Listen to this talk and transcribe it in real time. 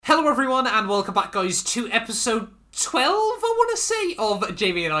Hello everyone and welcome back guys to episode 12, I want to say, of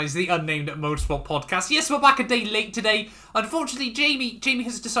Jamie and I's The Unnamed Motorsport Podcast. Yes, we're back a day late today. Unfortunately, Jamie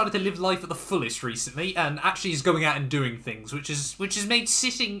has decided to live life at the fullest recently and actually is going out and doing things, which has made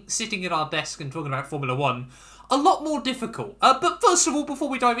sitting at our desk and talking about Formula 1 a lot more difficult. But first of all, before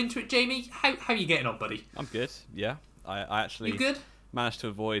we dive into it, Jamie, how are you getting on, buddy? I'm good, yeah. I actually You good? managed to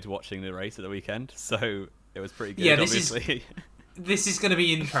avoid watching the race at the weekend, so it was pretty good, Yeah, obviously. This is going to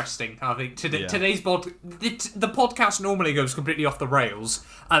be interesting, I think. Yeah. Today's the podcast normally goes completely off the rails,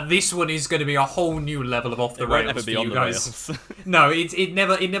 and this one is going to be a whole new level of off the rails never for be you on the guys. rails. No, it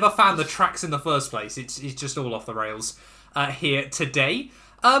never found the tracks in the first place. It's just all off the rails here today.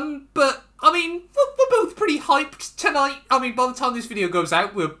 But I mean, we're both pretty hyped tonight. I mean, by the time this video goes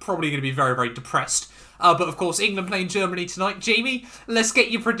out, we're probably going to be very, very depressed. But of course, England playing Germany tonight. Jamie, let's get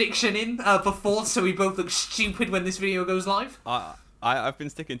your prediction in before, so we both look stupid when this video goes live. I've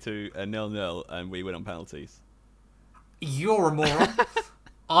been sticking to a 0-0 and we win on penalties. You're a moron.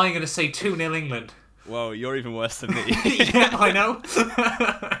 I'm going to say 2-0 England. Well, you're even worse than me. Yeah, I know.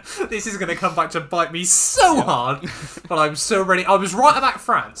 This is going to come back to bite me so hard, but I'm so ready. I was right about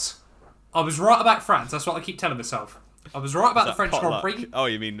France. That's what I keep telling myself. I was right about the French Grand Prix. Oh,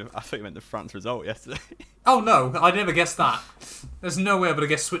 you mean, I thought you meant the France result yesterday. Oh no, I never guessed that. There's no way I'm going to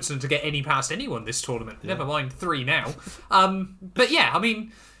guess Switzerland to get any past anyone this tournament. Yeah. Never mind 3 now. But yeah, I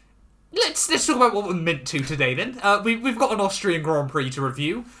mean, let's talk about what we're meant to today then. We've got an Austrian Grand Prix to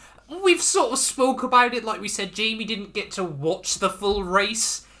review. We've sort of spoke about it, like we said. Jamie didn't get to watch the full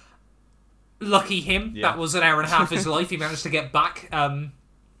race. Lucky him. Yeah. That was an hour and a half of his life. He managed to get back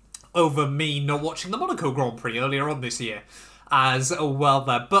over me not watching the Monaco Grand Prix earlier on this year as well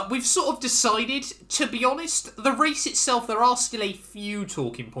there. But we've sort of decided, to be honest, the race itself, there are still a few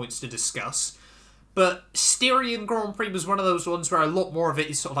talking points to discuss. But Styrian Grand Prix was one of those ones where a lot more of it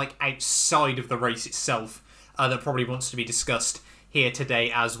is sort of like outside of the race itself that probably wants to be discussed here today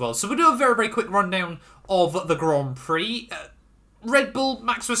as well. So we'll do a very, very quick rundown of the Grand Prix. Red Bull,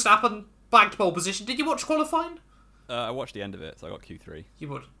 Max Verstappen, bagged pole position. Did you watch qualifying? I watched the end of it, so I got Q3.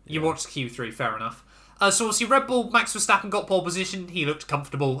 You watched Q3, fair enough. So obviously Red Bull, Max Verstappen got pole position. He looked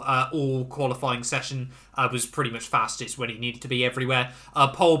comfortable all qualifying session. Was pretty much fastest when he needed to be everywhere.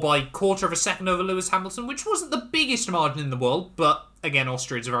 Pole by quarter of a second over Lewis Hamilton, which wasn't the biggest margin in the world, but again,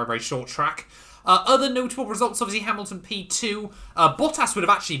 Austria's a very, very short track. Other notable results, obviously Hamilton P2. Bottas would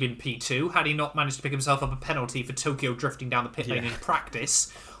have actually been P2 had he not managed to pick himself up a penalty for Tokyo drifting down the pit lane in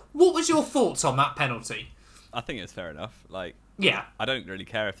practice. What was your thoughts on that penalty? I think it's fair enough. Yeah. I don't really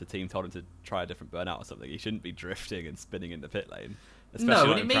care if the team told him to try a different burnout or something. He shouldn't be drifting and spinning in the pit lane.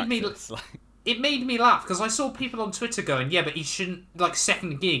 No, and it made me laugh because I saw people on Twitter going, yeah, but he shouldn't,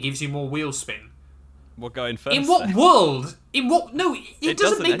 second gear gives you more wheel spin. Well, going first. In what world? No, it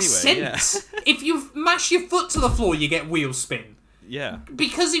doesn't make anyway, sense. Yeah. If you mash your foot to the floor, you get wheel spin. Yeah.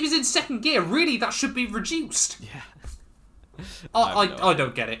 Because he was in second gear, really, that should be reduced. Yeah. I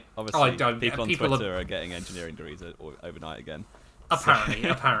don't get it. Obviously, I don't people on Twitter are getting engineering degrees overnight again.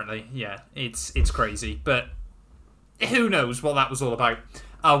 Apparently, yeah. It's crazy. But who knows what that was all about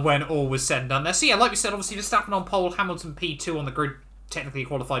when all was said and done there. So yeah, like we said, obviously Verstappen on pole, Hamilton P2 on the grid, technically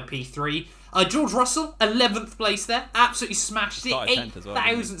qualified P3. George Russell, 11th place there. Absolutely smashed it. 8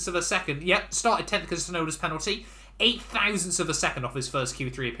 thousandths of a second. Yep, started 10th because of Tsunoda's penalty. 8 thousandths of a second off his first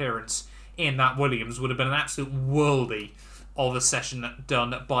Q3 appearance in that Williams. Would have been an absolute worldie of a session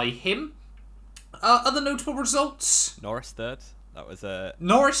done by him. Other notable results? Norris third. That was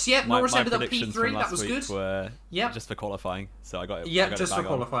Norris. Yep, Norris my ended up predictions P3. from last That was week good. Were just for qualifying, so I got it. Yep, just for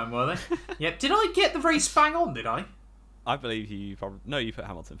qualifying, were they? Yep. Did I get the race bang on? Did I? I believe you probably you put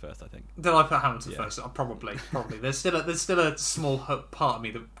Hamilton first. I think. Did I put Hamilton first? Probably. There's still a small part of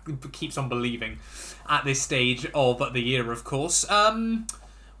me that keeps on believing at this stage of the year, of course.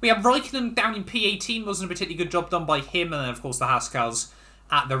 We have Raikkonen down in P18, wasn't a particularly good job done by him, and then of course the Haskars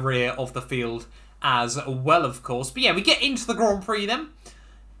at the rear of the field as well, of course. But yeah, we get into the Grand Prix then.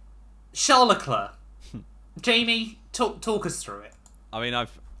 Charles Leclerc. Jamie, talk us through it. I mean,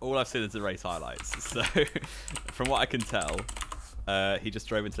 all I've seen is the race highlights, so from what I can tell, he just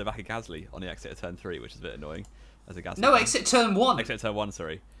drove into the back of Gasly on the exit of turn 3, which is a bit annoying as a Gasly. No, exit turn 1. Exit turn 1,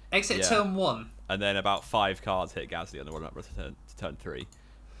 sorry. Exit turn 1. And then about 5 cars hit Gasly on the run up to turn 3.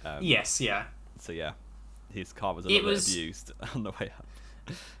 Yes, yeah. So yeah, his car was a little bit abused on the way up.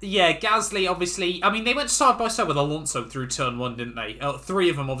 Yeah, Gasly, obviously, I mean, they went side by side with Alonso through turn 1, didn't they? 3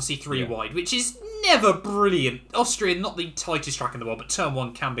 of them, obviously 3 wide, which is never brilliant. Austria, not the tightest track in the world, but turn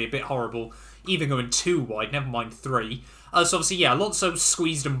 1 can be a bit horrible, even going 2 wide, never mind 3. So obviously, yeah, Alonso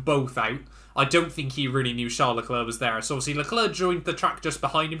squeezed them both out. I don't think he really knew Charles Leclerc was there. So obviously Leclerc joined the track just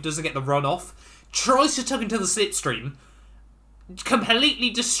behind him, doesn't get the run off, tries to tug into the slipstream, completely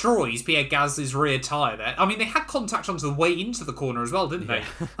destroys Pierre Gasly's rear tyre there. I mean, they had contact onto the way into the corner as well, didn't they?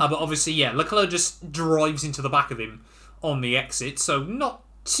 But obviously, Leclerc just drives into the back of him on the exit, so not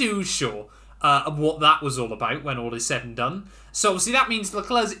too sure what that was all about when all is said and done. So obviously that means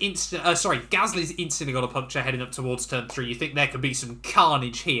Gasly's instantly got a puncture heading up towards turn 3. You think there could be some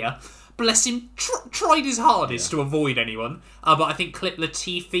carnage here. Bless him, tried his hardest to avoid anyone, but I think clipped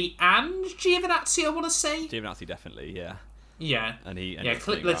Latifi and Giovinazzi, I want to say. Giovinazzi definitely, yeah. Yeah, and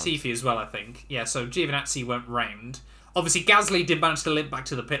clipped Latifi as well, I think. Yeah, so Giovinazzi went round. Obviously, Gasly did manage to limp back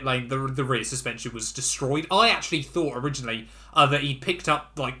to the pit lane. The rear suspension was destroyed. I actually thought originally that he picked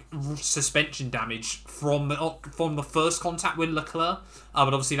up suspension damage from the first contact with Leclerc, but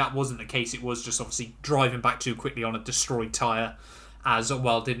obviously that wasn't the case. It was just obviously driving back too quickly on a destroyed tyre, as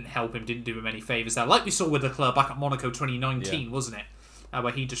well didn't help him, didn't do him any favours there. Like we saw with Leclerc back at Monaco 2019, wasn't it?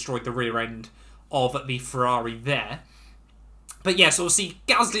 Where he destroyed the rear end of the Ferrari there. But yes, obviously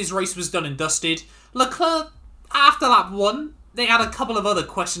Gasly's race was done and dusted. Leclerc, after lap 1, they had a couple of other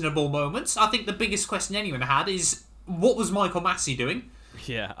questionable moments. I think the biggest question anyone had is, what was Michael Massey doing?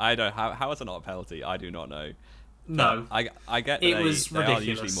 Yeah, I don't. How is it not a penalty? I do not know. No. I get that it was they ridiculous. are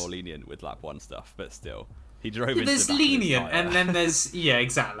usually more lenient with lap 1 stuff, but still. He drove into There's the back lenient, of his tyre. and then there's... Yeah,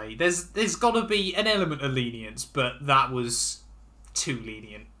 exactly. There's got to be an element of lenience, but that was too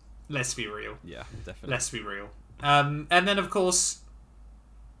lenient. Let's be real. Yeah, definitely. Let's be real. And then, of course...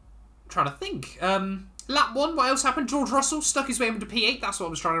 trying to think. Lap 1, what else happened? George Russell stuck his way into P8. That's what I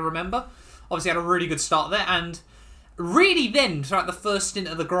was trying to remember. Obviously had a really good start there. And really then, throughout the first stint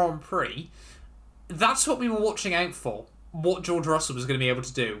of the Grand Prix, that's what we were watching out for. What George Russell was going to be able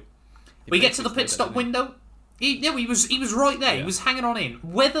to do. We get to the pit stop window. He was right there. Yeah. He was hanging on in.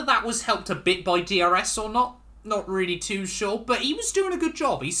 Whether that was helped a bit by DRS or not really too sure. But he was doing a good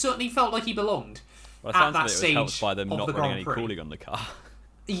job. He certainly felt like he belonged. Well, at that stage, it was helped by them not running any cooling on the car.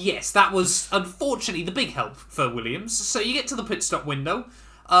 Yes, that was unfortunately the big help for Williams. So you get to the pit stop window.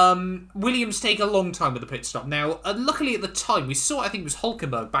 Williams take a long time with the pit stop. Now, luckily at the time, we saw, I think it was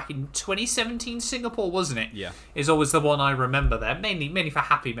Hulkenberg back in 2017 Singapore, wasn't it? Yeah. Is always the one I remember there. Mainly for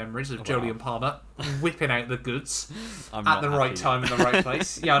happy memories of Jolyon Palmer whipping out the goods at the right time in the right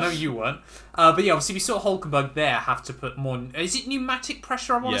place. Yeah, I know you weren't. But yeah, obviously we saw Hulkenberg there have to put more... Is it pneumatic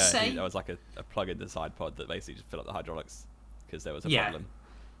pressure, I want to say? Yeah, there was like a plug in the side pod that basically just filled up the hydraulics because there was a problem.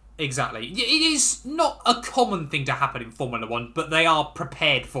 Exactly. It is not a common thing to happen in Formula 1, but they are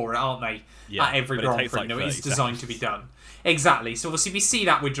prepared for it, aren't they? Yeah, at every Grand Prix. It is designed to be done. Exactly. So obviously we see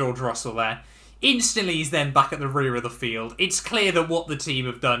that with George Russell there. Instantly he's then back at the rear of the field. It's clear that what the team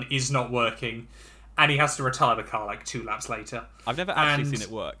have done is not working, and he has to retire the car like 2 laps later. I've never actually seen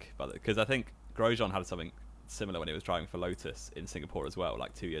it work, because I think Grosjean had something similar when he was driving for Lotus in Singapore as well,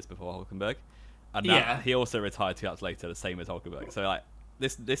 like 2 years before Hulkenberg. And he also retired 2 laps later, the same as Hulkenberg. So like,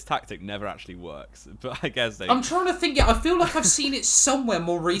 This tactic never actually works, but I guess I'm trying to think. I feel like I've seen it somewhere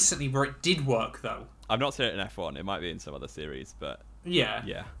more recently where it did work, though. I've not seen it in F1. It might be in some other series, but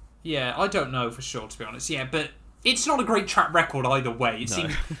yeah. I don't know for sure, to be honest. Yeah, but it's not a great track record either way.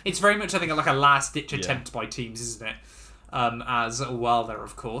 It's very much, I think, like a last-ditch attempt by teams, isn't it? As well, there,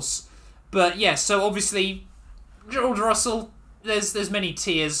 of course. But yeah, so obviously, George Russell. There's many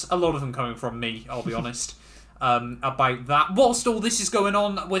tears, a lot of them coming from me. I'll be honest. About that. Whilst all this is going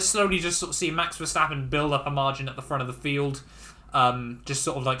on, we're slowly just sort of seeing Max Verstappen build up a margin at the front of the field. Just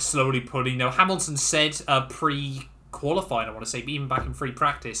sort of like slowly pulling. Hamilton said pre-qualifying, I want to say, but even back in free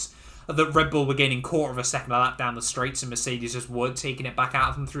practice, that Red Bull were gaining 1/4 of a second a lap down the straights and Mercedes just weren't taking it back out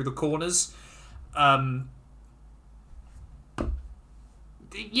of them through the corners.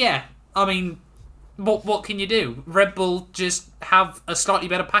 Yeah, I mean... What can you do? Red Bull just have a slightly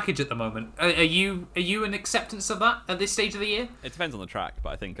better package at the moment. Are you an acceptance of that at this stage of the year? It depends on the track, but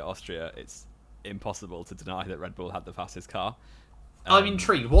I think at Austria it's impossible to deny that Red Bull had the fastest car. I'm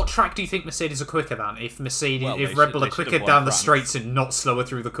intrigued. What track do you think Mercedes are quicker than? If Red Bull are quicker down the straights and not slower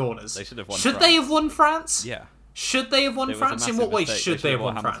through the corners, they should have won. Should they have won France? Yeah. Should they have won France? In what way should they have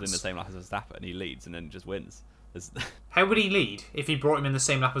won France? Hamilton in the same lap as Verstappen, and he leads and then just wins. How would he lead if he brought him in the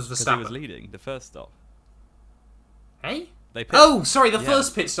same lap as Verstappen? Because he was leading the first stop. Hey? Sorry, the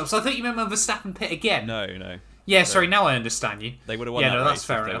first pit stop. So I thought you meant when Verstappen pit again. No. Yeah, sorry, now I understand you. They would have won that race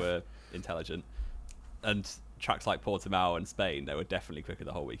if they were intelligent. And tracks like Portimao and Spain, they were definitely quicker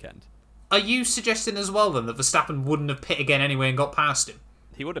the whole weekend. Are you suggesting as well, then, that Verstappen wouldn't have pit again anyway and got past him?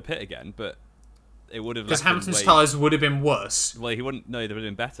 He would have pit again, but it would have... Because Hamilton's tyres would have been worse. Well, he wouldn't... No, they would have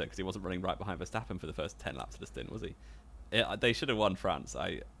been better, because he wasn't running right behind Verstappen for the first 10 laps of the stint, was he? They should have won France.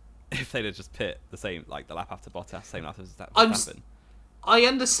 if they'd have just pit the same, like the lap after Bottas, same lap as Verstappen. I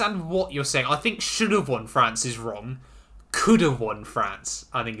understand what you're saying. I think should have won France is wrong. Could have won France,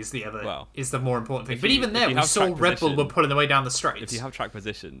 I think, is the more important thing. But even there, we saw Red Bull were pulling their way down the straights. If you have track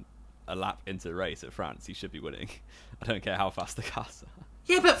position a lap into the race at France, you should be winning. I don't care how fast the cars are.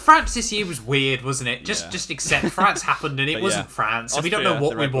 Yeah, but France this year was weird, wasn't it? Just accept France happened and it wasn't France, so Austria, we don't know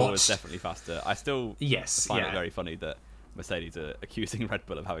what we Red Bull watched. was definitely faster. I still find it very funny that Mercedes are accusing Red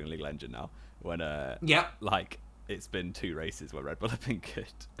Bull of having a legal engine now, when like it's been 2 races where Red Bull have been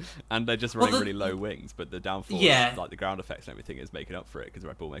good, and they're just running really low wings, but the downforce, like the ground effects and everything, is making up for it because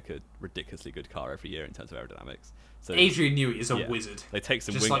Red Bull make a ridiculously good car every year in terms of aerodynamics. So Adrian Newey is a wizard. They take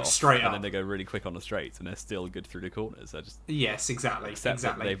some wing off, straight and then they go really quick on the straights, and they're still good through the corners. Exactly.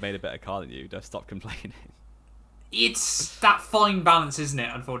 That they've made a better car than you. Don't stop complaining. It's that fine balance, isn't it?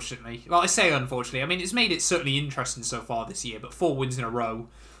 Unfortunately, well, I say unfortunately. I mean, it's made it certainly interesting so far this year, but 4 wins in a row.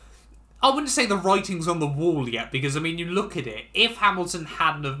 I wouldn't say the writing's on the wall yet, because, I mean, you look at it, if Hamilton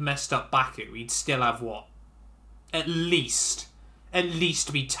hadn't have messed up Baku, he'd still have, what? At least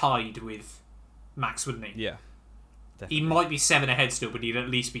be tied with Max, wouldn't he? Yeah, definitely. He might be 7 ahead still, but he'd at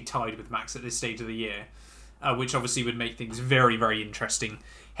least be tied with Max at this stage of the year, which obviously would make things very, very interesting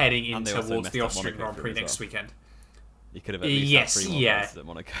heading in towards the Austrian Grand Prix next weekend. You could have at least had 3 more races at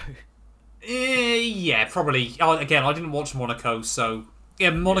Monaco. Yeah, probably. Again, I didn't watch Monaco, so... Yeah,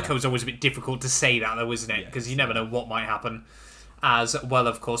 Monaco's always a bit difficult to say that, though, isn't it? Because you never know what might happen as well,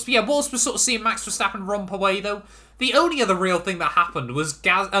 of course. But yeah, whilst we're sort of seeing Max Verstappen romp away, though, the only other real thing that happened was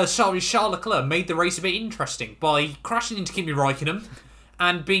Charles Leclerc made the race a bit interesting by crashing into Kimi Räikkönen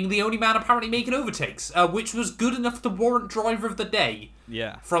and being the only man apparently making overtakes, which was good enough to warrant driver of the day.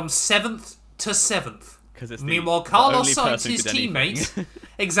 Yeah. From 7th to 7th. It's Meanwhile, Carlos Sainz, his teammate...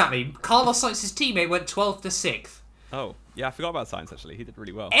 Exactly. Carlos Sainz, his teammate, went 12th to 6th. Oh, yeah, I forgot about Sainz, actually. He did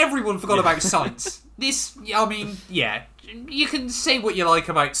really well. Everyone forgot about Sainz. You can say what you like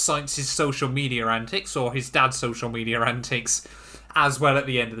about Sainz's social media antics, or his dad's social media antics as well at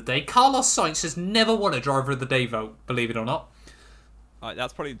the end of the day. Carlos Sainz has never won a driver of the day vote, believe it or not.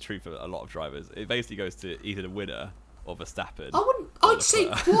 That's probably true for a lot of drivers. It basically goes to either the winner or Verstappen. I'd say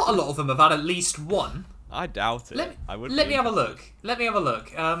quite a lot of them have had at least one. I doubt it. Let me have a look.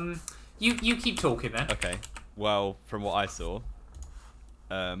 You keep talking then. Okay. Well, from what I saw,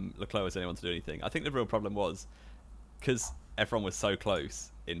 Leclerc was the only one to do anything. I think the real problem was because everyone was so close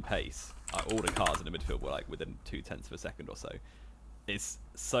in pace. All the cars in the midfield were like within 0.2 of a second or so. It's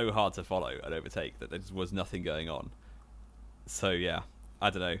so hard to follow and overtake that there just was nothing going on. So yeah, I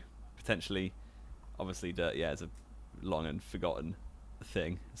don't know. Potentially, obviously, dirt. Yeah, it's a long and forgotten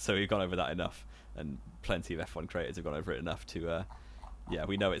thing. So we've gone over that enough, and plenty of F1 creators have gone over it enough to. Yeah,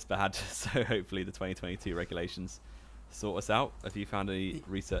 we know it's bad, so hopefully the 2022 regulations sort us out. Have you found any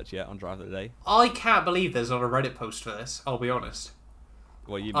research yet on Driver of the Day? I can't believe there's not a Reddit post for this, I'll be honest.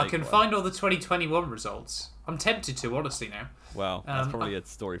 Well, I can find all the 2021 results. I'm tempted to, honestly, now. Well, that's probably a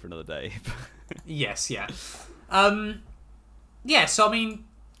story for another day. Yes, yeah. So, I mean,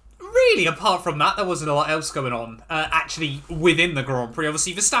 really, apart from that, there wasn't a lot else going on, actually, within the Grand Prix.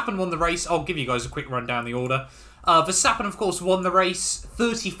 Obviously, Verstappen won the race. I'll give you guys a quick run down the order. Verstappen, of course, won the race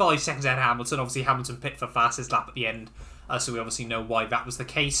 35 seconds ahead of Hamilton. Obviously, Hamilton pit for fastest lap at the end, so we obviously know why that was the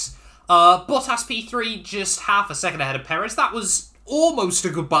case. Bottas P3, just half a second ahead of Perez. That was almost a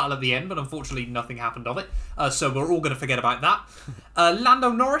good battle at the end, but unfortunately nothing happened of it, so we're all going to forget about that.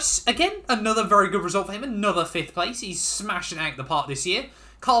 Lando Norris, again, another very good result for him, another 5th place. He's smashing out the park this year.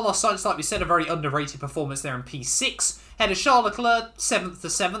 Carlos Sainz, like we said, a very underrated performance there in P6. Head of Charles Leclerc, 7th to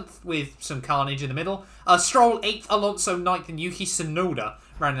 7th, with some carnage in the middle. Stroll, 8th, Alonso, 9th, and Yuki Tsunoda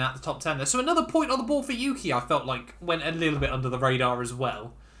rounding out the top 10 there. So another point on the board for Yuki, I felt like, went a little bit under the radar as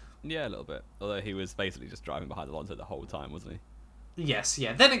well. Yeah, a little bit. Although he was basically just driving behind Alonso the whole time, wasn't he? Yes,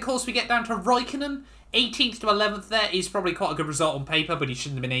 yeah. Then, of course, we get down to Raikkonen. 18th to 11th there is probably quite a good result on paper, but he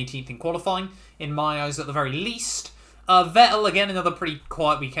shouldn't have been 18th in qualifying, in my eyes at the very least. Vettel, again, another pretty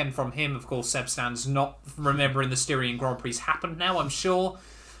quiet weekend from him. Of course, Seb Stan's not remembering the Styrian Grand Prix happened now, I'm sure.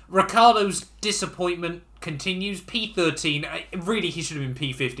 Ricciardo's disappointment continues. P13, really he should have been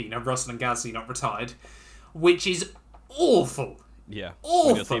P15 had Russell and Gasly not retired, which is awful. Yeah.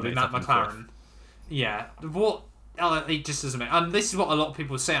 Awful in that McLaren. Yeah. It just doesn't make... And this is what a lot of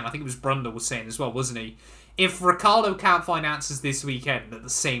people were saying. I think it was Brundle was saying as well, wasn't he? If Ricciardo can't find answers this weekend at the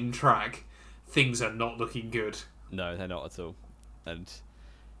same track, things are not looking good. No, they're not at all. And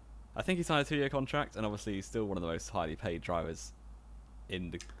I think he signed a 2-year contract, and obviously he's still one of the most highly paid drivers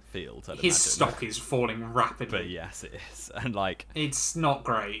in the field. His stock is falling rapidly. But yes, it is. And like... It's not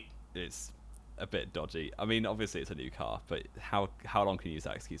great. It's a bit dodgy. I mean, obviously it's a new car, but how long can you use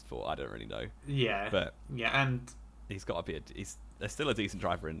that excuse for? I don't really know. Yeah. But yeah, and he's got to be there's still a decent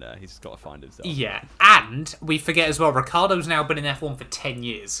driver in there. He's just got to find himself. Yeah, and we forget as well, Ricciardo's now been in F1 for 10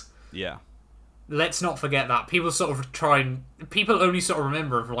 years. Yeah. Let's not forget that. People only sort of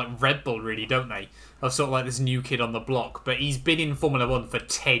remember of like Red Bull, really, don't they? Of sort of like this new kid on the block, but he's been in Formula 1 for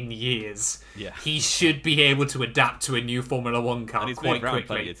 10 years. Yeah. He should be able to adapt to a new Formula 1 car and he's quite been around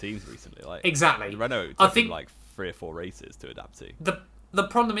quickly. plenty of teams recently. Like, exactly. Renault took him like 3 or 4 races to adapt to. The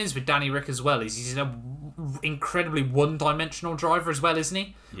problem is with Danny Rick as well is he's an incredibly one-dimensional driver as well, isn't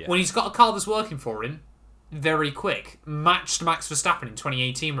he? Yeah. When he's got a car that's working for him, very quick. Matched Max Verstappen in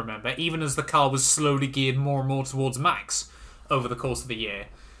 2018, remember, even as the car was slowly geared more and more towards Max over the course of the year.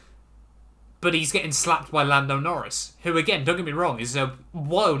 But he's getting slapped by Lando Norris, who, again, don't get me wrong, is a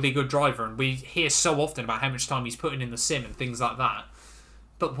wildly good driver, and we hear so often about how much time he's putting in the sim and things like that.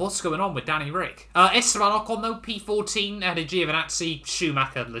 But what's going on with Danny Rick? Esteban Ocon, though, P14, had a Giovinazzi,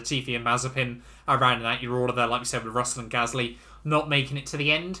 Schumacher, Latifi and Mazepin around in that your order there, like we said, with Russell and Gasly not making it to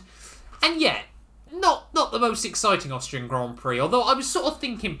the end. And yet, not the most exciting Austrian Grand Prix, although I was sort of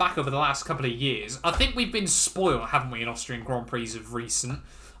thinking back over the last couple of years, I think we've been spoiled, haven't we, in Austrian Grand Prix of recent.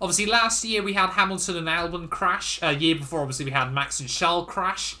 Obviously, last year we had Hamilton and Albon crash. A year before, obviously, we had Max and Charles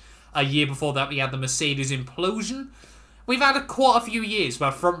crash. A year before that, we had the Mercedes implosion. We've had quite a few years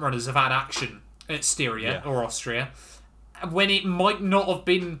where frontrunners have had action at Styria or Austria, when it might not have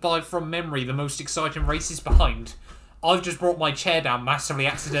been, from memory, the most exciting races behind. I've just brought my chair down massively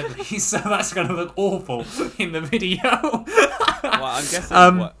accidentally, so that's going to look awful in the video. Well, I'm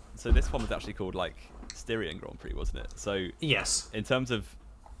guessing so this one was actually called like Styrian Grand Prix, wasn't it? So yes, in terms of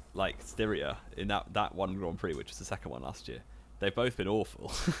like Styria in that one Grand Prix, which was the second one last year, they've both been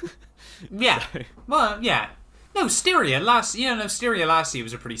awful. Yeah. So, well, yeah. No, Styria last year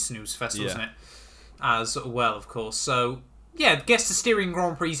was a pretty snooze fest, wasn't it? As well, of course. So, yeah, guess the Styrian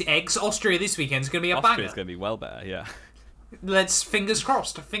Grand Prix eggs. Austria this weekend is going to be a banger. Austria's going to be well better, yeah. Let's fingers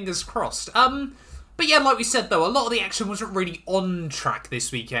crossed. But yeah, like we said though, a lot of the action wasn't really on track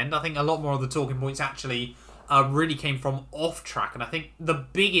this weekend. I think a lot more of the talking points actually really came from off track, and I think the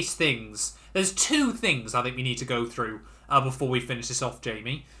biggest things. There's 2 things I think we need to go through before we finish this off,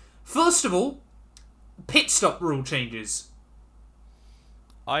 Jamie. First of all, pit stop rule changes.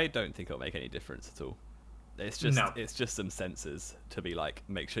 I don't think it'll make any difference at all. It's just some sensors to be like,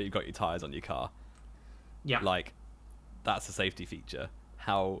 make sure you've got your tyres on your car. Yeah. Like, that's a safety feature.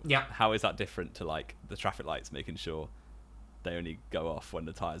 How is that different to like the traffic lights making sure they only go off when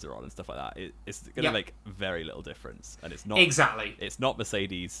the tyres are on and stuff like that? It's going to make very little difference. And it's not... Exactly. It's not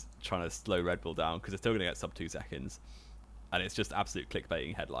Mercedes trying to slow Red Bull down, because they're still going to get sub 2 seconds. And it's just absolute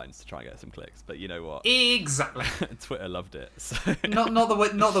clickbaiting headlines to try and get some clicks. But you know what? Exactly. Twitter loved it. So. Not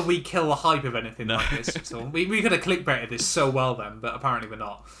that we kill the hype of anything like this at all. We could have clickbaited this so well then, but apparently we're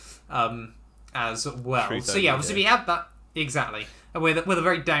not. As well. Truth so yeah, obviously we had that. Exactly. And with a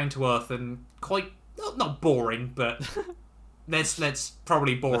very down to earth and quite not boring, but let's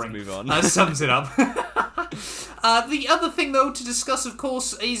probably boring. Let's move on. Sums it up. The other thing though to discuss, of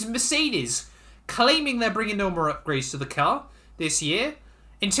course, is Mercedes claiming they're bringing no more upgrades to the car this year.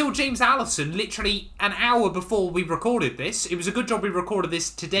 Until James Allison, literally an hour before we recorded this, it was a good job we recorded this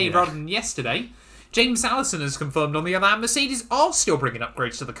today rather than yesterday. James Allison has confirmed, on the other hand, Mercedes are still bringing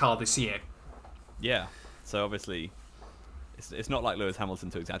upgrades to the car this year. Yeah, so obviously, it's not like Lewis Hamilton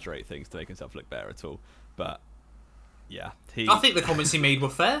to exaggerate things to make himself look better at all. But yeah, I think the comments he made were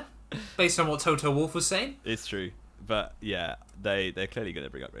fair, based on what Toto Wolff was saying. It's true, but yeah, they're clearly going to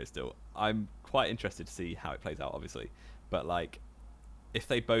bring upgrades still. I'm quite interested to see how it plays out, obviously, but like, if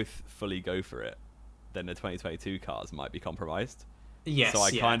they both fully go for it, then the 2022 cars might be compromised. Yes. So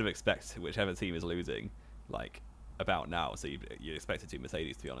I kind of expect whichever team is losing, like about now. So you expect it to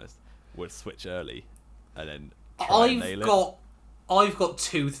Mercedes, to be honest, would switch early, and then I've got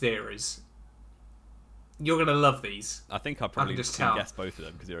 2 theories. You're gonna love these. I think I probably can guess both of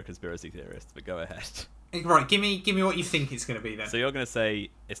them because you're a conspiracy theorist. But go ahead. Right, give me what you think it's going to be then. So you're going to say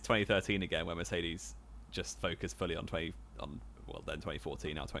it's 2013 again, where Mercedes just focused fully on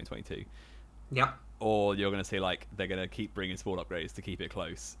 2014, now 2022. Yeah. Or you're going to say like they're going to keep bringing sport upgrades to keep it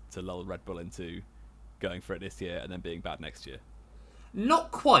close to lull Red Bull into going for it this year and then being bad next year.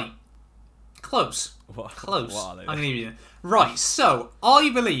 Not quite. Close. What? Close. What are they? I'm going to give you. Right. So I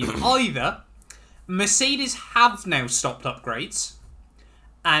believe either Mercedes have now stopped upgrades.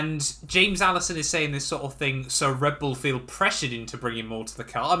 And James Allison is saying this sort of thing so Red Bull feel pressured into bringing more to the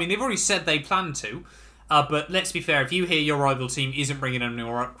car. I mean, they've already said they plan to, but let's be fair, if you hear your rival team isn't bringing any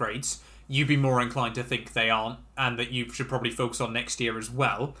more upgrades, you'd be more inclined to think they aren't, and that you should probably focus on next year as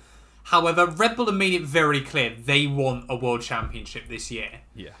well. However, Red Bull have made it very clear they want a world championship this year.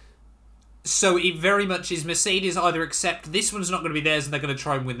 Yeah. So it very much is Mercedes either accept this one's not going to be theirs and they're going to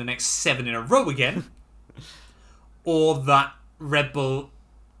try and win the next 7 in a row again, or that Red Bull,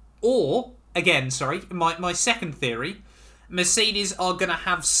 or, again, sorry, my second theory, Mercedes are going to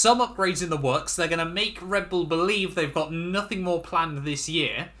have some upgrades in the works. They're going to make Red Bull believe they've got nothing more planned this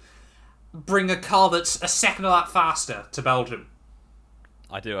year, bring a car that's a second of that faster to Belgium.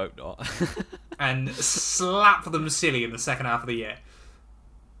 I do hope not. And slap them silly in the second half of the year.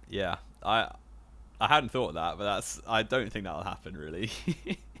 Yeah, I hadn't thought of that, but I don't think that'll happen, really.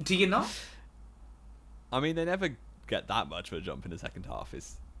 Do you not? I mean, they never get that much of a jump in the second half.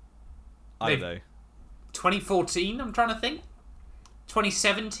 I don't know. 2014, I'm trying to think.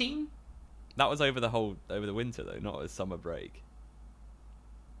 2017? That was over the winter, though, not a summer break.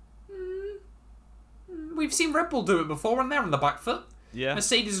 We've seen Red Bull do it before, and they're on the back foot. Yeah.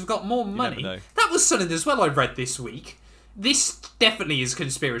 Mercedes have got more money. You never know. That was something as well I read this week. This definitely is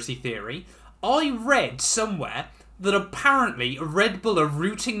conspiracy theory. I read somewhere that apparently Red Bull are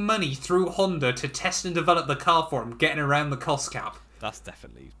routing money through Honda to test and develop the car for them, getting around the cost cap. That's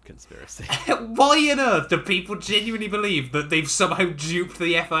definitely conspiracy. Why on earth do people genuinely believe that they've somehow duped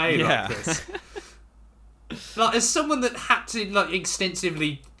the FIA like this? Like, as someone that had to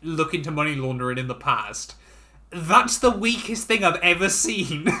extensively look into money laundering in the past, that's the weakest thing I've ever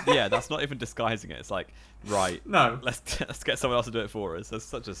seen. Yeah, that's not even disguising it. It's like, right, no, let's get someone else to do it for us. That's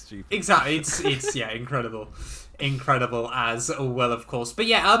such a stupid. Exactly, it's yeah, incredible as well, of course. But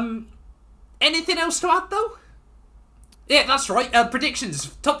yeah, anything else to add though? Yeah, that's right.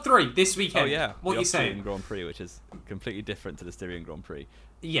 Predictions, top 3 this weekend. Oh yeah, what you saying? The Grand Prix, which is completely different to the Styrian Grand Prix.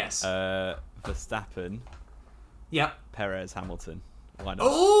 Yes. Verstappen. Yep. Perez, Hamilton. Why not?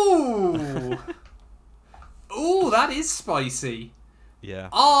 Ooh. Ooh, that is spicy. Yeah.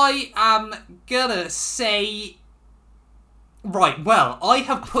 I am gonna say. Right. Well, I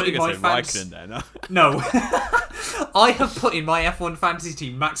have put in my fantasy. No. I have put in my F1 fantasy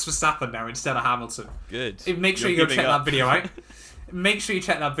team Max Verstappen now instead of Hamilton. Good. Make sure you go check that video out. Make sure you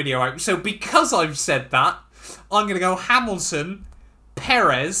check that video out. So because I've said that, I'm going to go Hamilton,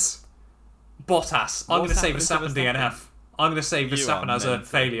 Perez, Bottas. I'm going to say Verstappen DNF. I'm going to say Verstappen as a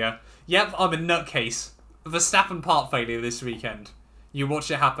failure. Yep, I'm a nutcase. Verstappen part failure this weekend. You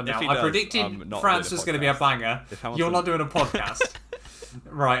watch it happen now. I predicted France was going to be a banger. You're not doing a podcast.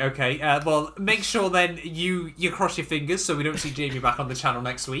 Right, okay. Well, make sure then you cross your fingers so we don't see Jamie back on the channel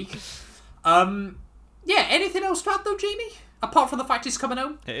next week. Yeah, anything else to add though, Jamie? Apart from the fact it's coming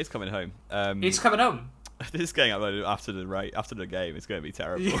home? It is coming home. It's coming home. This is getting uploaded after the game. It's going to be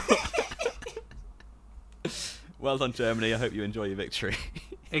terrible. Well done, Germany. I hope you enjoy your victory.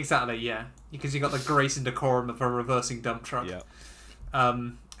 Exactly, yeah. Because you got the grace and decorum of a reversing dump truck. Yeah.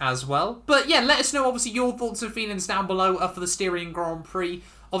 As well. But yeah, let us know, obviously, your thoughts and feelings down below for the Styrian Grand Prix.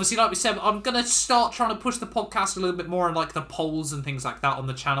 Obviously, like we said, I'm going to start trying to push the podcast a little bit more on like the polls and things like that on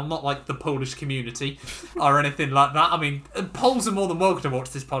the channel, not like the Polish community or anything like that. I mean, Poles are more than welcome to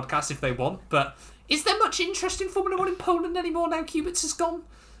watch this podcast if they want, but is there much interest in Formula 1 in Poland anymore now Cubits is gone?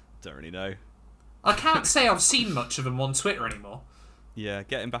 Don't really know. I can't say I've seen much of them on Twitter anymore. Yeah,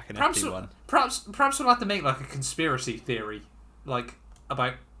 getting back in FP1. Perhaps we'll have to make like a conspiracy theory, like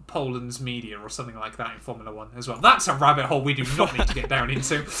about Poland's media or something like that in Formula 1 as well. That's a rabbit hole we do not need to get down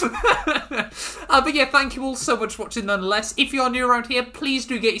into. But yeah, thank you all so much for watching nonetheless. If you are new around here, please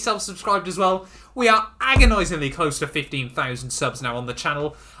do get yourself subscribed as well. We are agonisingly close to 15,000 subs now on the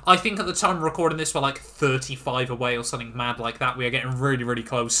channel. I think at the time of recording this, we're like 35 away or something mad like that. We are getting really, really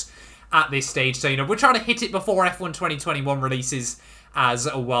close at this stage. So, we're trying to hit it before F1 2021 releases as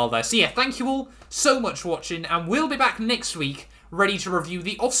well there. So yeah, thank you all so much for watching, and we'll be back next week ready to review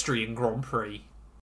the Austrian Grand Prix.